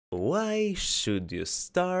Why should you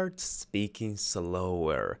start speaking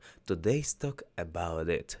slower? Today's talk about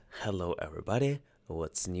it. Hello everybody,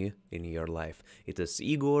 what's new in your life? It is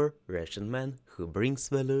Igor, Russian man who brings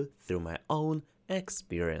value through my own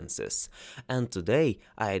experiences. And today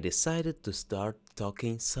I decided to start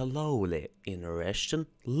talking slowly in Russian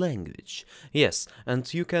language. Yes,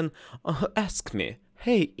 and you can ask me,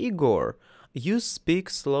 hey Igor, you speak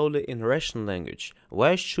slowly in Russian language.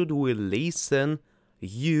 Why should we listen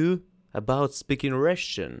you about speaking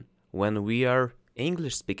Russian when we are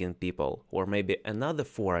English speaking people or maybe another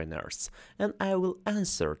foreigners? And I will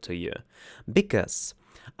answer to you because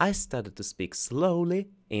I started to speak slowly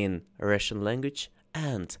in Russian language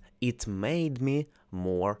and it made me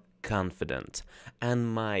more confident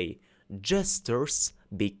and my gestures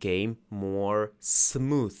became more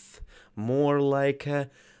smooth, more like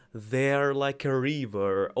they're like a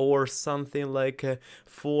river or something like a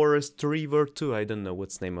forest river too. I don't know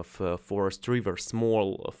what's the name of forest river,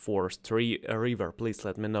 small forest river. Please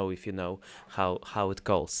let me know if you know how it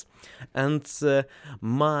calls. And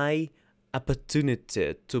my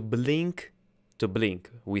opportunity to blink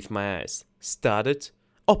with my eyes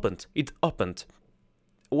opened. It opened.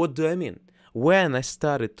 What do I mean? When I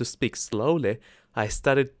started to speak slowly, I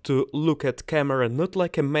started to look at camera not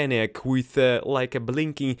like a maniac with like a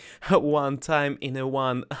blinking one time in a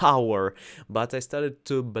 1 hour, but I started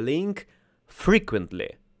to blink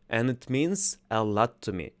frequently. And it means a lot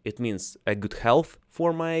to me. It means a good health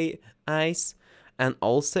for my eyes, and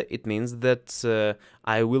also it means that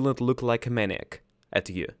I will not look like a maniac at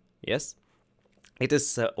you. Yes? It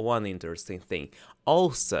is one interesting thing.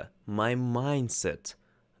 Also, my mindset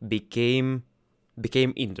became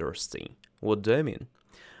interesting. What do I mean?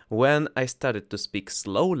 When I started to speak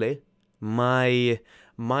slowly, my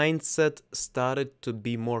mindset started to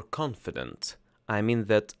be more confident. I mean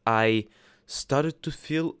that I started to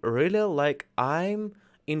feel really like I'm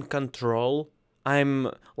in control. I'm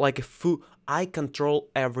like a fool. I control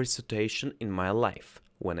every situation in my life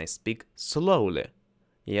when I speak slowly.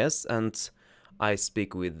 Yes, and I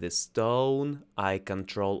speak with this tone. I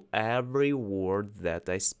control every word that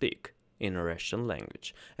I speak in Russian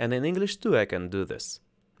language. And in English too I can do this.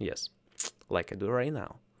 Yes, like I do right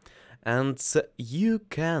now. And you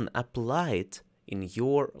can apply it in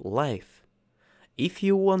your life. If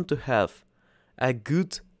you want to have a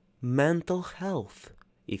good mental health,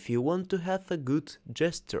 if you want to have a good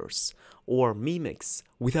gestures or mimics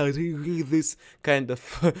without this kind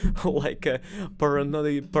of like a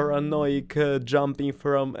paranoid jumping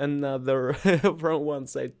from another from one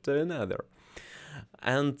side to another.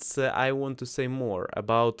 And I want to say more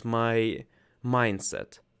about my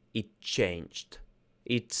mindset. It changed.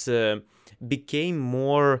 It became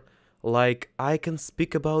more like I can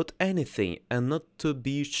speak about anything and not to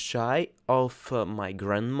be shy of my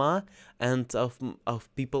grandma and of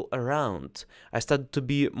people around. I started to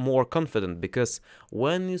be more confident because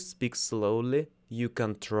when you speak slowly, you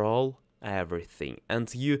control everything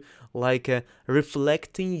and you like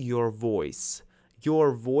reflecting your voice.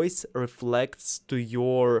 Your voice reflects to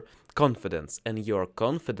your confidence and your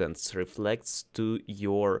confidence reflects to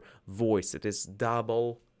your voice. It is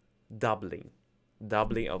doubling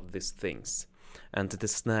of these things, and it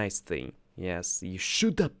is nice thing. Yes, you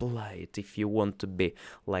should apply it if you want to be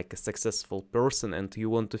like a successful person and you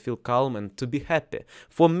want to feel calm and to be happy.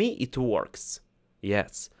 For me it works.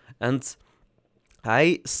 Yes, and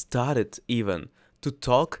I started even to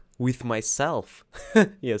talk with myself.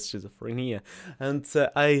 Yes, schizophrenia. And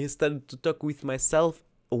I started to talk with myself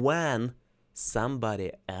when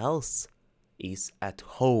somebody else is at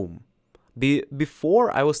home.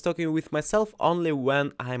 Before I was talking with myself only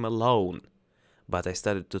when I'm alone. But I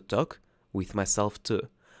started to talk with myself too.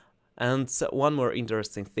 And one more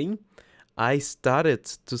interesting thing, I started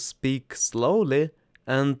to speak slowly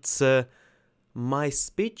and my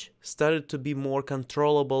speech started to be more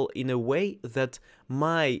controllable in a way that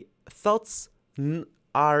my thoughts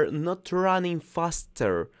are not running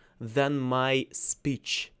faster than my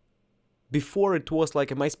speech. Before it was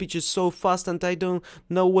like my speech is so fast and I don't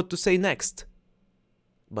know what to say next.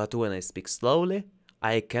 But when I speak slowly,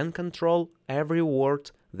 I can control every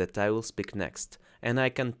word that I will speak next. And I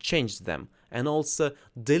can change them and also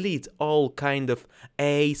delete all kind of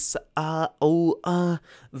a's, o,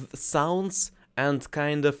 sounds and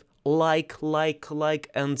kind of like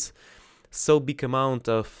and so big amount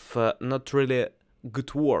of not really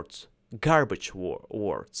good words, garbage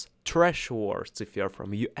words, trash words if you're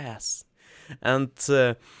from US. And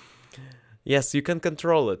yes, you can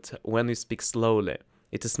control it when you speak slowly.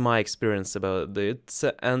 It is my experience about it.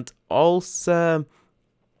 And also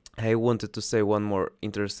I wanted to say one more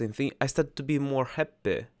interesting thing. I started to be more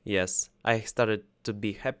happy. Yes, I started to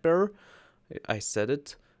be happier. I said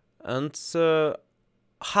it. And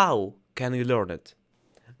how can you learn it?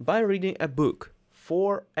 By reading a book.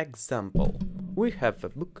 For example, we have a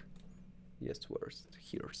book. Yes, where's it?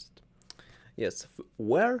 Here's it. Yes,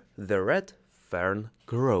 Where the Red Fern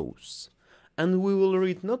Grows. And we will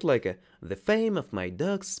read not like the fame of my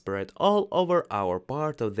ducks spread all over our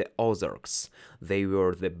part of the Ozarks. They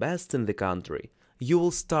were the best in the country. You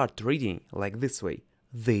will start reading like this way.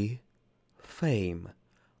 The fame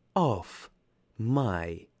of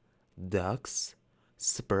my ducks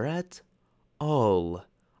spread all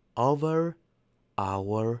over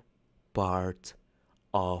our part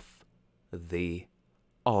of the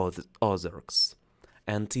Ozarks.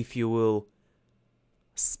 And if you will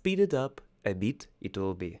speed it up a bit, it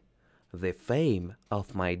will be the fame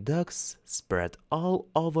of my ducks spread all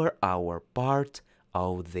over our part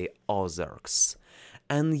of the Ozarks.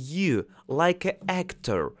 And you, like an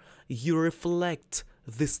actor, you reflect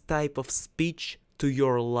this type of speech to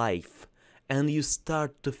your life, and you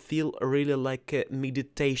start to feel really like a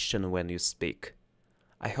meditation when you speak.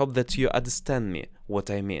 I hope that you understand me, what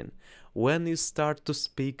I mean. When you start to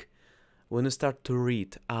speak, when you start to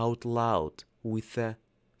read out loud with a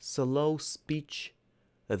slow speech,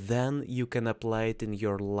 then you can apply it in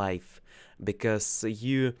your life, because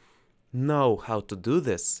you know how to do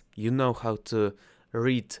this. You know how to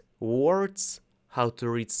read words, how to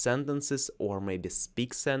read sentences, or maybe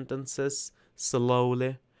speak sentences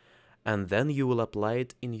slowly, and then you will apply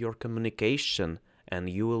it in your communication, and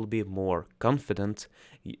you will be more confident.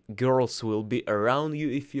 Girls will be around you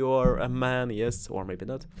if you are a man, yes, or maybe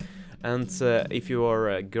not. And if you are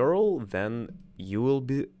a girl, then you will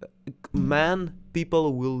be man.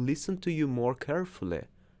 People will listen to you more carefully,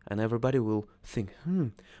 and everybody will think,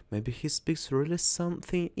 maybe he speaks really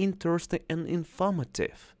something interesting and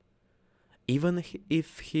informative, even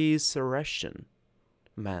if he is a Russian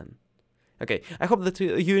man. Okay, I hope that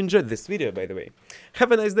you enjoyed this video, by the way.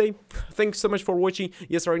 Have a nice day. Thanks so much for watching.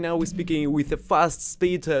 Yes, right now we're speaking with a fast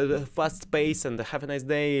speed, fast pace, and have a nice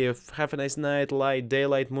day, have a nice night, light,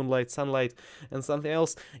 daylight, moonlight, sunlight, and something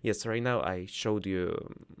else. Yes, right now I showed you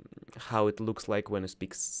how it looks like when you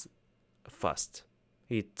speak fast.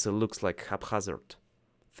 It looks like haphazard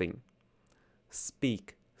thing.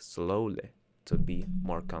 Speak slowly to be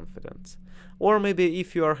more confident. Or maybe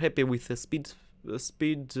if you are happy with the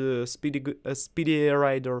speedy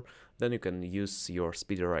rider, then you can use your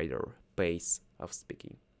speedy rider pace of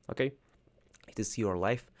speaking. Okay, it is your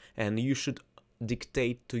life, and you should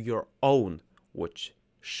dictate to your own what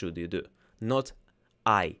should you do, not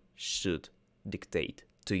I should dictate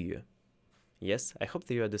to you. Yes, I hope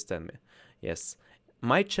that you understand me. Yes,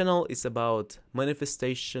 my channel is about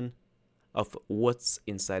manifestation of what's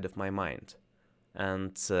inside of my mind,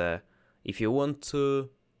 and if you want to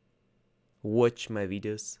watch my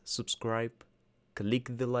videos, subscribe,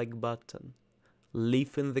 click the like button,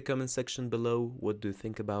 leave in the comment section below what do you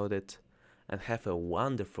think about it, and have a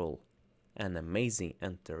wonderful and amazing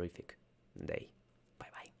and terrific day. Bye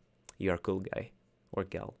bye. You are a cool guy or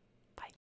gal.